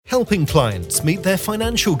helping clients meet their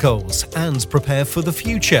financial goals and prepare for the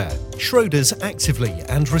future. Schroders actively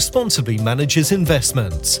and responsibly manages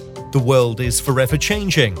investments. The world is forever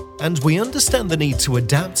changing, and we understand the need to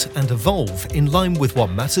adapt and evolve in line with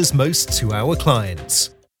what matters most to our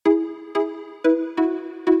clients.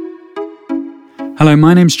 Hello,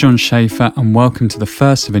 my name's John Schaefer, and welcome to the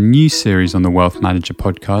first of a new series on the Wealth Manager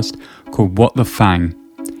podcast called What the FAANG.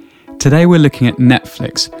 Today we're looking at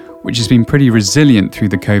Netflix, which has been pretty resilient through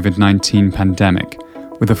the COVID-19 pandemic,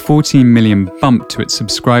 with a 14 million bump to its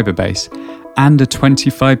subscriber base and a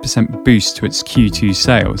 25% boost to its Q2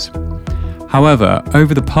 sales. However,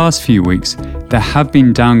 over the past few weeks, there have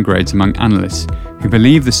been downgrades among analysts who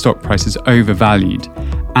believe the stock price is overvalued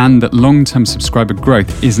and that long-term subscriber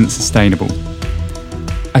growth isn't sustainable.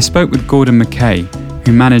 I spoke with Gordon McKay,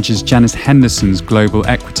 who manages Janus Henderson's Global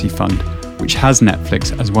Equity Fund, which has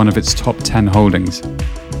Netflix as one of its top 10 holdings.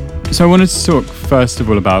 So I wanted to talk first of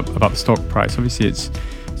all about the stock price. Obviously, it's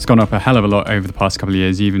gone up a hell of a lot over the past couple of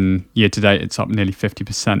years. Even year to date, it's up nearly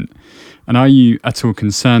 50%. And are you at all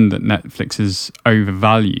concerned that Netflix is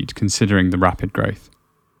overvalued considering the rapid growth?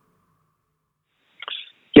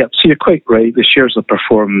 Yeah, so you're quite right. The shares have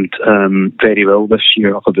performed very well this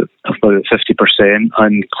year, up about 50%,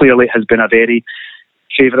 and clearly it has been a very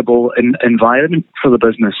favourable environment for the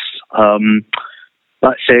business.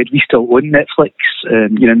 That said, we still own Netflix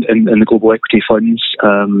in the global equity funds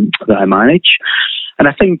that I manage. And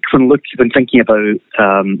I think when thinking about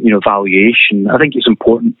valuation, I think it's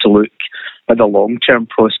important to look at the long-term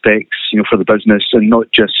prospects for the business and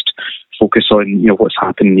not just focus on what's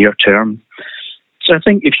happened near term. So I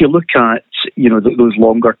think if you look at those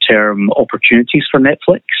longer-term opportunities for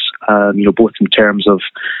Netflix, both in terms of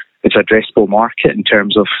its addressable market, in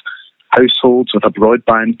terms of households with a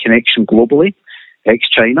broadband connection globally,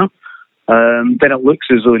 ex-China, then it looks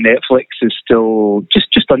as though Netflix is still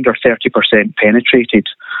just under 30% penetrated.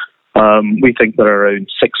 We think there are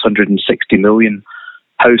around 660 million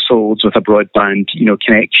households with a broadband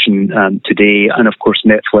connection today, and of course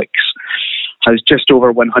Netflix has just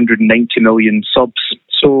over 190 million subs.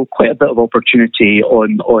 So quite a bit of opportunity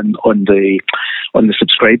on the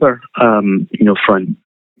subscriber front.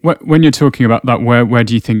 When you're talking about that, where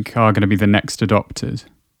do you think are going to be the next adopters?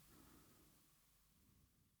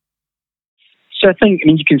 So I think,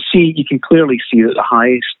 you can clearly see that the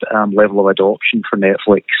highest level of adoption for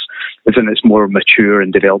Netflix is in its more mature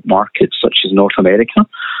and developed markets, such as North America.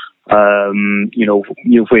 Where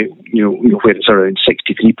it's around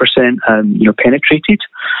 63% penetrated.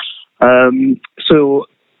 So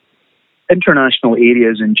international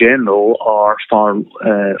areas in general are far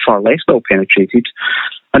less well penetrated.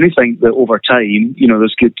 And we think that over time,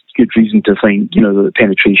 there's good reason to think, that the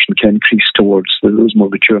penetration can increase towards those more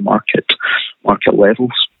mature market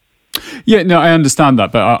levels. Yeah, no, I understand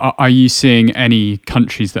that. But are you seeing any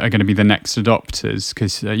countries that are going to be the next adopters?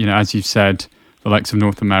 Because, as you've said, the likes of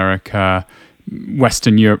North America,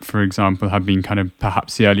 Western Europe, for example, have been kind of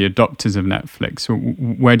perhaps the early adopters of Netflix.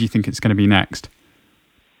 Where do you think it's going to be next?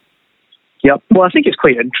 Yeah, well, I think it's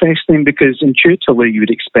quite interesting because intuitively you would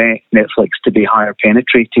expect Netflix to be higher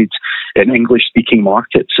penetrated in English-speaking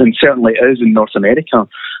markets, and certainly it is in North America.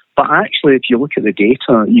 But actually, if you look at the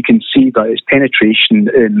data, you can see that its penetration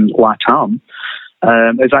in LATAM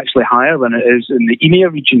is actually higher than it is in the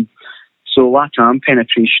EMEA region. So LATAM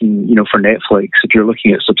penetration, for Netflix, if you're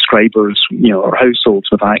looking at subscribers, or households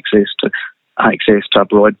with access to a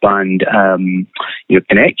broadband,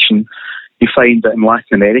 connection, you find that in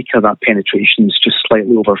Latin America that penetration is just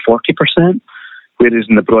slightly over 40%, whereas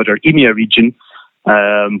in the broader EMEA region,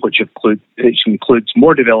 which includes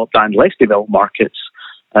more developed and less developed markets,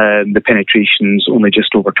 the penetration's only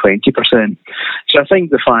just over 20%. So I think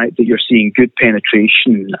the fact that you're seeing good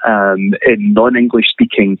penetration in non-English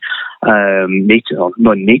speaking,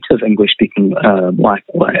 non-native English speaking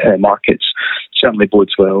markets certainly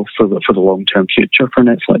bodes well for the long-term future for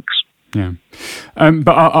Netflix. Yeah,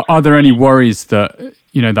 but are there any worries that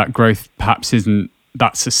that growth perhaps isn't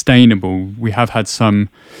that sustainable? We have had some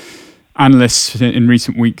analysts in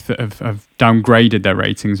recent weeks that have downgraded their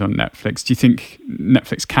ratings on Netflix. Do you think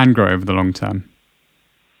Netflix can grow over the long term?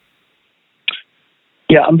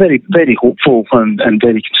 Yeah, I'm very, very hopeful and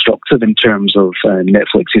very constructive in terms of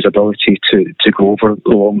Netflix's ability to grow over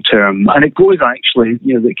the long term. And it goes actually,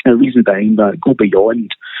 the kind of reason behind that go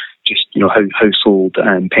beyond just, household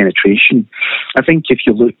penetration. I think if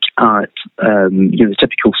you look at, the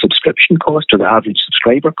typical subscription cost or the average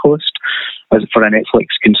subscriber cost as for a Netflix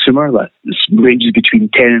consumer, that ranges between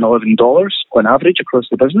 $10 and $11 on average across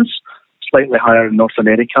the business, slightly higher in North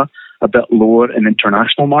America, a bit lower in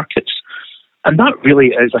international markets. And that really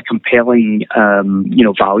is a compelling,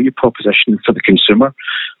 value proposition for the consumer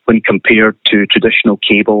when compared to traditional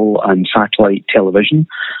cable and satellite television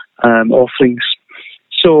offerings.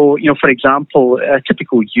 So, for example, a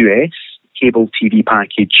typical US cable TV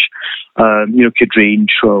package, could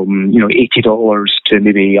range from, $80 to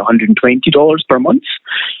maybe $120 per month.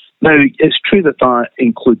 Now, it's true that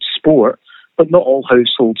includes sport, but not all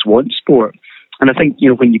households want sport. And I think,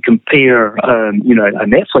 when you compare, a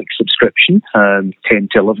Netflix subscription, $10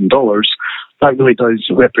 to $11, that really does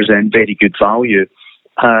represent very good value.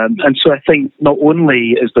 And so I think not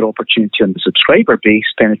only is there opportunity on the subscriber base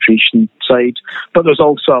penetration side, but there's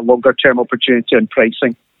also a longer term opportunity on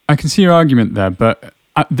pricing. I can see your argument there, but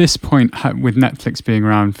at this point, with Netflix being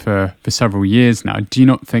around for several years now, do you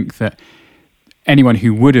not think that anyone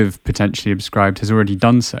who would have potentially subscribed has already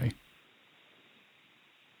done so?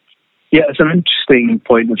 Yeah, it's an interesting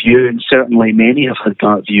point of view, and certainly many have had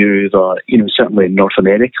that view that, certainly in North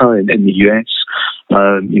America and in the US,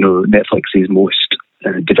 Netflix is most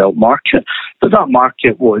developed market, but that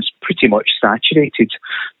market was pretty much saturated.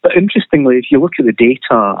 But interestingly, if you look at the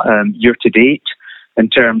data year to date in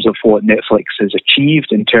terms of what Netflix has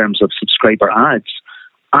achieved in terms of subscriber adds,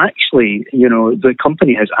 actually, the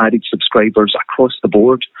company has added subscribers across the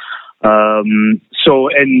board. So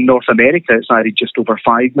in North America, it's added just over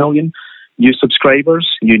 5 million new subscribers,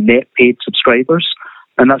 new net paid subscribers,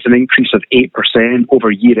 and that's an increase of 8% over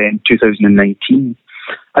year-end 2019.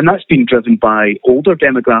 And that's been driven by older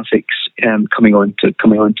demographics coming onto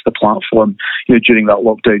the platform, during that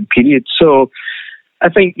lockdown period. So I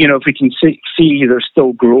think, if we can see there's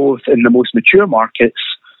still growth in the most mature markets,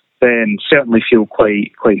 then certainly feel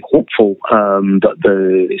quite hopeful that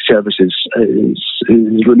the services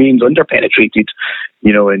remains underpenetrated,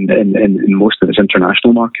 in most of its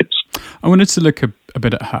international markets. I wanted to look a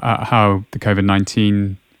bit at how the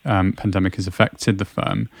COVID-19 pandemic has affected the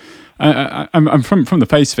firm. I'm from the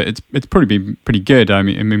face of it, it's probably been pretty good. I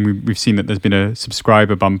mean, we've seen that there's been a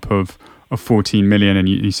subscriber bump of 14 million, and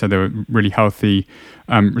you said there were really healthy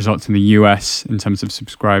results in the US in terms of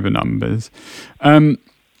subscriber numbers.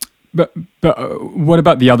 But what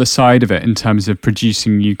about the other side of it in terms of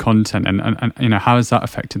producing new content, and how has that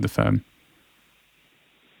affected the firm?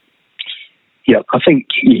 Yeah, I think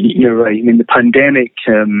you're right. I mean, the pandemic,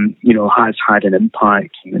 has had an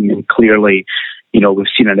impact, and clearly, we've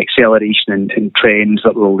seen an acceleration in trends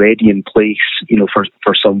that were already in place,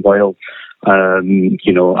 for some while. I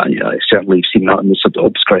certainly seen that on the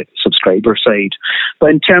subscriber side. But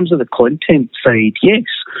in terms of the content side, yes,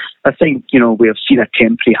 I think, we have seen a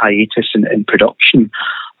temporary hiatus in production.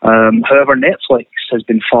 However, Netflix has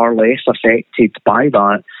been far less affected by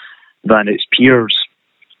that than its peers.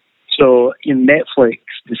 So Netflix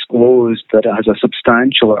disclosed that it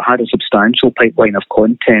had a substantial pipeline of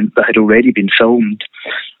content that had already been filmed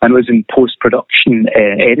and was in post-production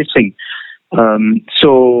editing.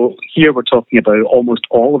 So here we're talking about almost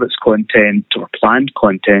all of its content or planned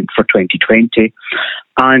content for 2020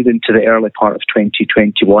 and into the early part of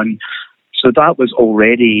 2021. So that was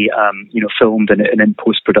already, filmed and in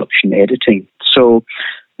post-production editing. So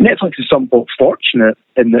Netflix is somewhat fortunate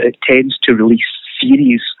in that it tends to release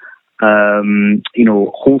series,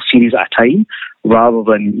 whole series at a time, rather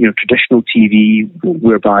than traditional TV,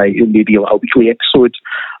 whereby it may be a weekly episode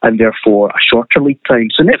and therefore a shorter lead time.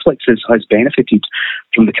 So Netflix has benefited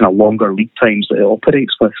from the kind of longer lead times that it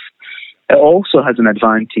operates with. It also has an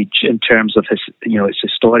advantage in terms of its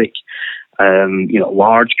historic,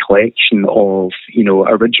 large collection of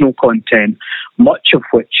original content, much of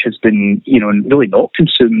which has been really not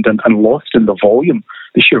consumed and lost in the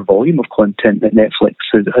sheer volume of content that Netflix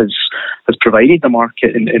has provided the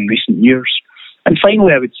market in recent years. And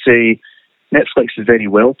finally, I would say Netflix is very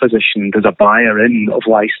well positioned as a buyer of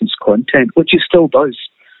licensed content, which it still does,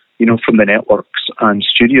 from the networks and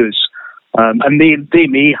studios. And they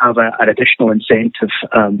may have an additional incentive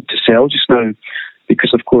to sell just now,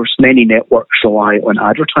 because of course many networks rely on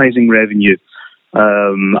advertising revenue,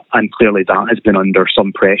 and clearly that has been under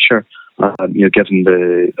some pressure, given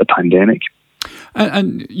the pandemic.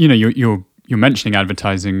 And you're mentioning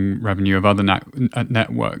advertising revenue of other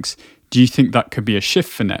networks. Do you think that could be a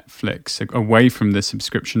shift for Netflix away from the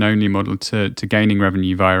subscription-only model to gaining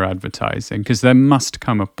revenue via advertising? Because there must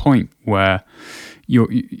come a point where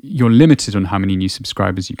you're limited on how many new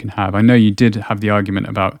subscribers you can have. I know you did have the argument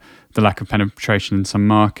about the lack of penetration in some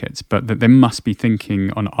markets, but that they must be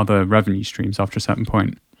thinking on other revenue streams after a certain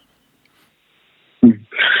point.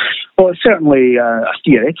 Well, it's certainly a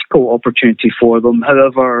theoretical opportunity for them.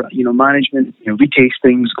 However, management, Reed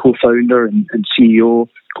Hastings, co-founder and CEO,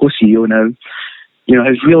 co-CEO now,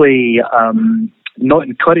 has really not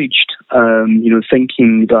encouraged,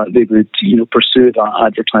 thinking that they would, pursue that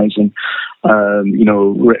advertising,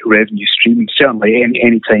 revenue stream, certainly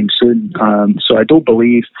anytime soon. So I don't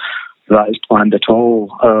believe that is planned at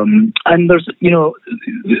all. And there's, the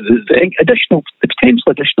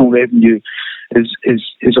potential additional revenue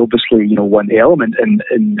is obviously, one element in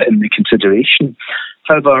the consideration.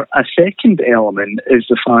 However, a second element is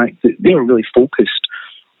the fact that they are really focused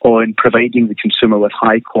on providing the consumer with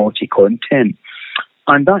high quality content.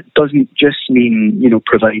 And that doesn't just mean,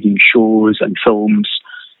 providing shows and films,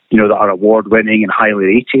 that are award-winning and highly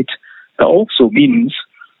rated. It also means,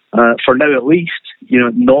 for now at least,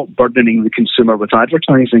 not burdening the consumer with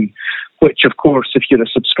advertising, which, of course, if you're a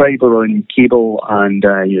subscriber on cable and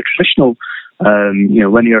traditional,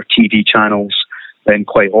 linear TV channels, then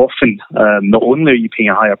quite often, not only are you paying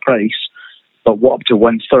a higher price, but what up to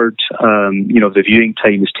 1/3, the viewing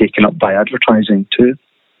time is taken up by advertising too.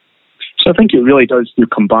 So I think it really does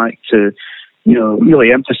come back to,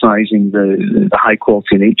 really emphasising the high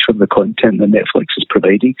quality nature of the content that Netflix is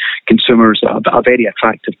providing consumers at a very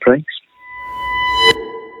attractive price.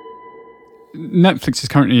 Netflix is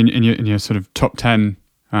currently in your sort of top 10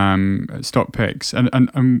 stock picks,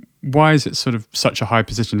 and why is it sort of such a high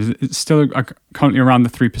position? Is it still currently around the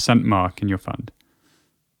 3% mark in your fund?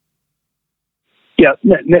 Yeah,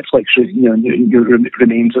 Netflix,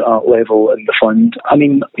 remains at that level in the fund. I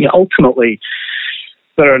mean, ultimately,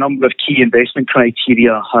 there are a number of key investment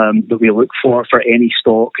criteria that we look for any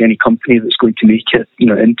stock, any company that's going to make it,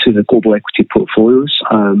 into the global equity portfolios,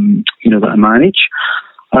 that I manage.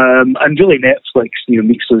 And really, Netflix,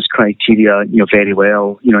 meets those criteria, very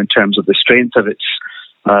well, in terms of the strength of its,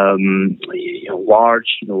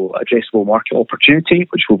 large, addressable market opportunity,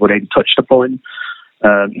 which we've already touched upon.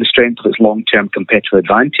 The strength of its long-term competitive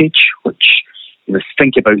advantage, which,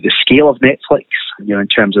 think about the scale of Netflix, in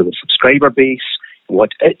terms of the subscriber base,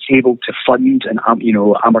 what it's able to fund and,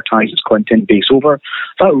 amortize its content base over.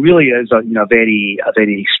 That really is a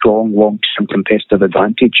very strong long-term competitive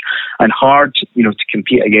advantage and hard, to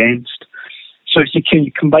compete against. So if you can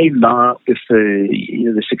combine that with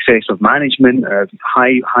the success of management,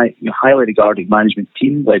 highly regarded management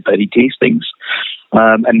team led by Reed Hastings,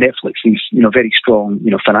 and Netflix's very strong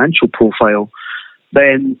financial profile,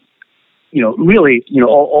 then really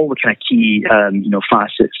all the kind of key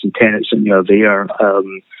facets and tenets that are there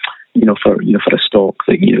for a stock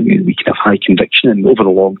that we can have high conviction in over the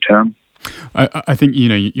long term. I think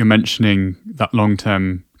you're mentioning that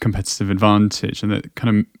long-term competitive advantage, and it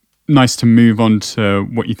kind of nice to move on to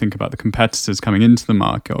what you think about the competitors coming into the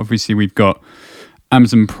market. Obviously, we've got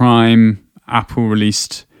Amazon Prime, Apple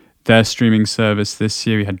released their streaming service this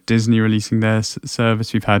year. We had Disney releasing their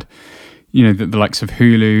service. We've had, the likes of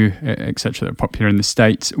Hulu, etc., that are popular in the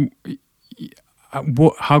States.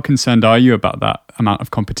 How concerned are you about that amount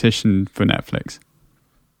of competition for Netflix?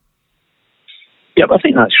 Yeah, I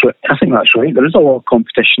think that's right. There is a lot of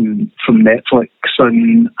competition from Netflix,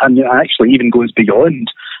 and it actually even goes beyond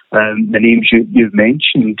the names you've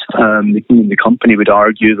mentioned. The company would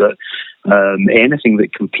argue that anything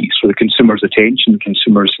that competes for the consumer's attention,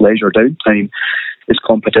 consumer's leisure downtime, is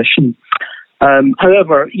competition.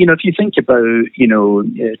 However, if you think about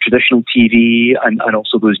traditional TV and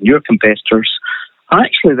also those newer competitors,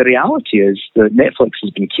 actually the reality is that Netflix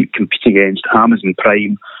has been competing against Amazon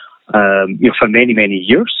Prime for many, many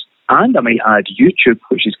years. And I might add YouTube,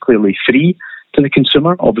 which is clearly free to the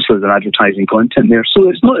consumer. Obviously, there's advertising content there. So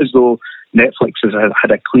it's not as though Netflix has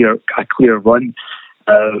had a clear run.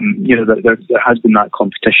 There has been that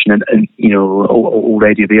competition and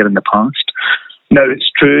already there in the past. Now, it's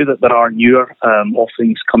true that there are newer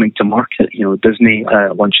offerings coming to market. Disney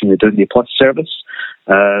launching the Disney Plus service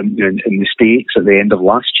in the States at the end of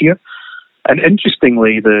last year. And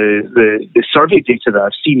interestingly, the survey data that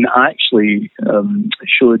I've seen actually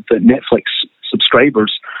showed that Netflix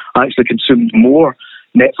subscribers actually consumed more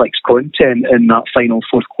Netflix content in that final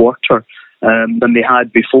fourth quarter than they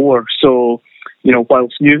had before. So,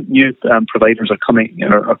 whilst new providers are coming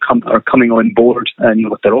on board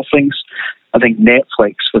with their offerings, I think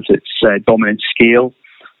Netflix, with its dominant scale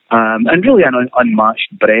and really an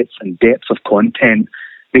unmatched breadth and depth of content,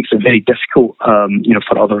 makes it very difficult,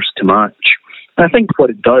 for others to match. And I think what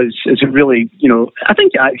it does is it really, I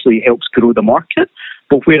think it actually helps grow the market.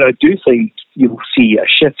 But where I do think you'll see a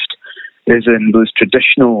shift is in those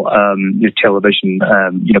traditional television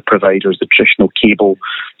providers, the traditional cable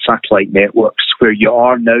satellite networks, where you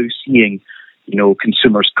are now seeing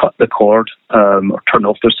consumers cut the cord or turn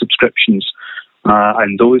off their subscriptions,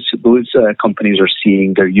 and those companies are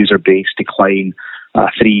seeing their user base decline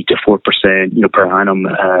 3 to 4% per annum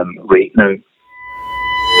rate now.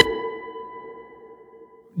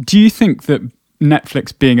 Do you think that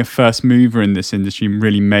Netflix being a first mover in this industry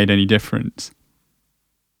really made any difference?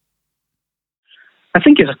 I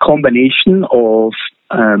think it's a combination of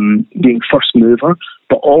being first mover,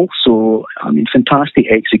 but also, fantastic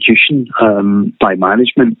execution by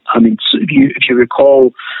management. So if you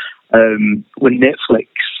recall, when Netflix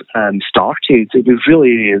started, it was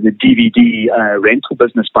really the DVD rental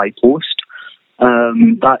business by post.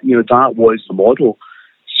 That was the model.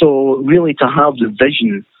 So really, to have the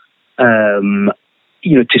vision,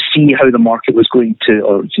 to see how the market was going to,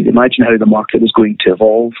 or to imagine how the market was going to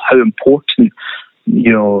evolve, how important,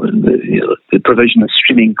 the provision of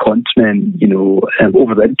streaming content,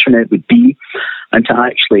 over the internet would be, and to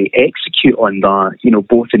actually execute on that,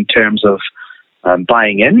 both in terms of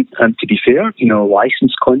buying in, and to be fair,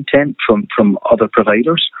 licensed content from other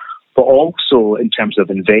providers, but also in terms of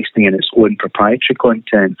investing in its own proprietary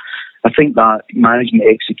content. I think that management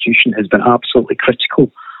execution has been absolutely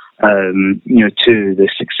critical, to the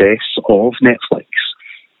success of Netflix.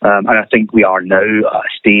 And I think we are now at a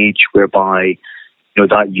stage whereby,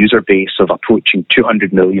 that user base of approaching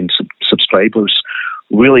 200 million subscribers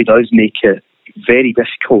really does make it very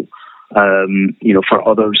difficult, for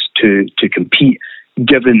others to compete,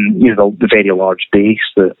 given, the very large base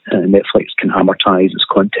that Netflix can amortize its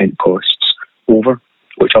content costs over,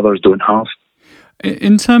 which others don't have.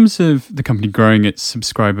 In terms of the company growing its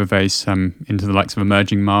subscriber base into the likes of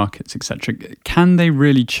emerging markets, etc., can they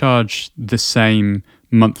really charge the same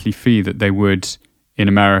monthly fee that they would in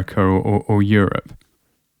America or Europe?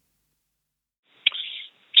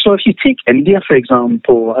 So if you take India, for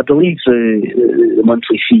example, I believe the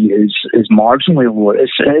monthly fee is marginally lower.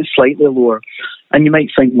 It's slightly lower. And you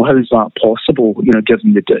might think, well, how is that possible,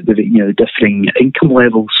 given the differing income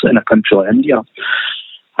levels in a country like India?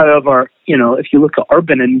 However, if you look at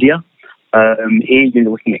urban India, you're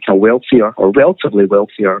looking at kind of wealthier or relatively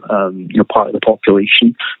wealthier, part of the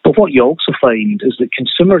population. But what you also find is that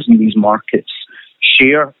consumers in these markets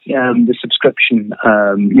share the subscription,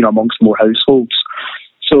 amongst more households.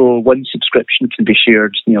 So one subscription can be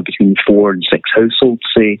shared, between 4 and 6 households,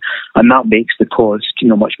 say, and that makes the cost,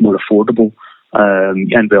 much more affordable,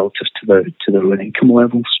 and relative to their own income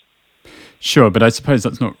levels. Sure, but I suppose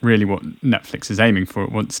that's not really what Netflix is aiming for.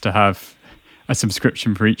 It wants to have a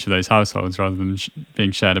subscription for each of those households rather than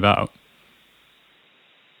being shared about.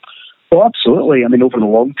 Well, absolutely. Over the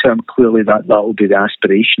long term, clearly that will be the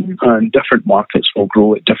aspiration, and different markets will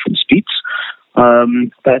grow at different speeds.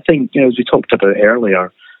 But I think, as we talked about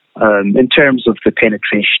earlier, in terms of the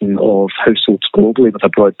penetration of households globally with a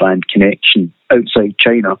broadband connection outside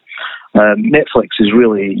China, Netflix is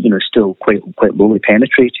really, still quite lowly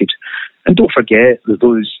penetrated. And don't forget that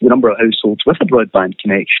the number of households with a broadband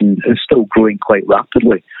connection is still growing quite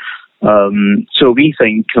rapidly. So we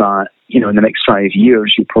think that, in the next 5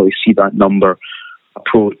 years, you'll probably see that number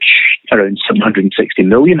approach around 760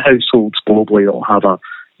 million households globally that will have a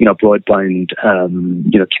broadband,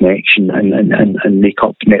 connection and make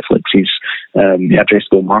up Netflix's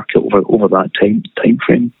addressable market over that time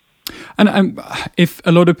frame. And if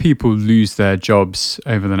a lot of people lose their jobs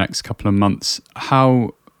over the next couple of months,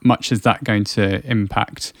 how much is that going to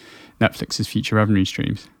impact Netflix's future revenue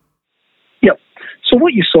streams? Yeah. So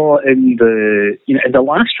what you saw in the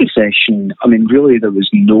last recession, really there was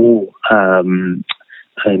no.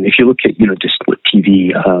 If you look at just with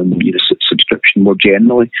TV, subscription more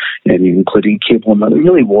generally, including cable, there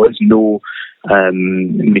really was no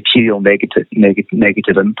material negative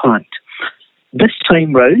impact. This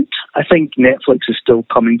time round, I think Netflix is still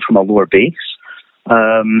coming from a lower base.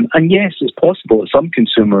 And yes, it's possible that some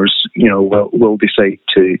consumers, will decide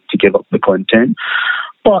to give up the content.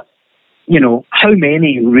 But, how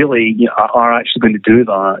many really are actually going to do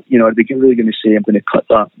that? Are they really going to say, I'm going to cut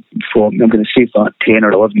that I'm going to save that $10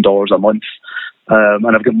 or $11 a month,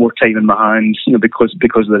 and I've got more time in my hands, because of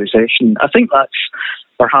the recession? I think that's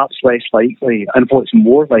perhaps less likely. And what's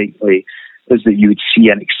more likely is that you would see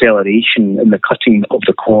an acceleration in the cutting of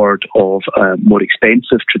the cord of more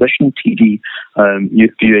expensive traditional TV,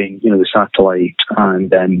 viewing, the satellite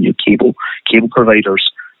and cable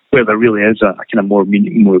providers, where there really is a kind of more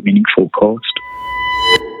meaningful cost.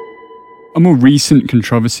 A more recent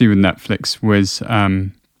controversy with Netflix was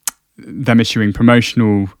them issuing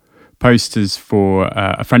promotional posters for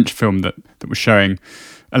a French film that was showing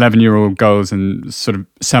 11-year-old girls in sort of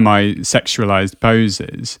semi-sexualized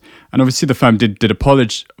poses. And obviously the firm did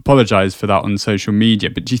apologize for that on social media,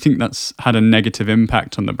 but do you think that's had a negative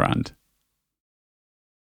impact on the brand?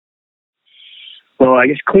 Well, I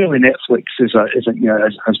guess clearly Netflix is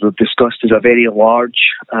as we've discussed, is a very large,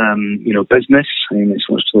 business. I mean, it's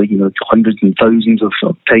literally, hundreds and thousands of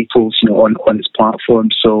titles, on its platform.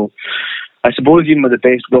 So I suppose even with the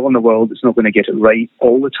best will in the world, it's not going to get it right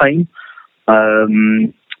all the time.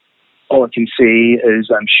 All I can say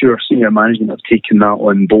is I'm sure senior management have taken that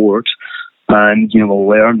on board, and will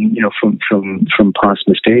learn from past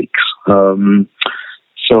mistakes.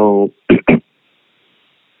 So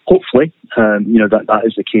hopefully that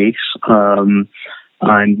is the case,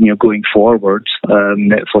 and going forward,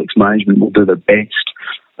 Netflix management will do their best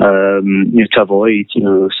to avoid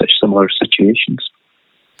such similar situations.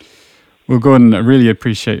 Well, Gordon, I really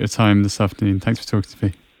appreciate your time this afternoon. Thanks for talking to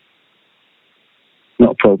me.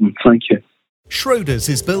 Not a problem. Thank you. Schroders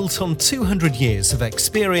is built on 200 years of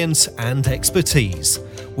experience and expertise.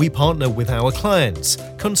 We partner with our clients,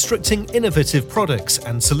 constructing innovative products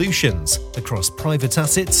and solutions across private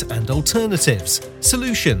assets and alternatives,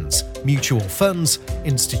 solutions, mutual funds,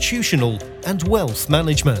 institutional, and wealth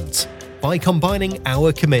management. By combining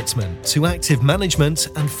our commitment to active management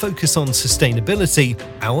and focus on sustainability,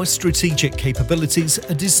 our strategic capabilities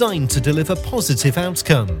are designed to deliver positive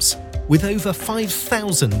outcomes. With over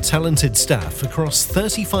 5,000 talented staff across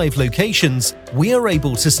 35 locations, we are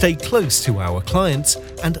able to stay close to our clients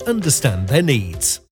and understand their needs.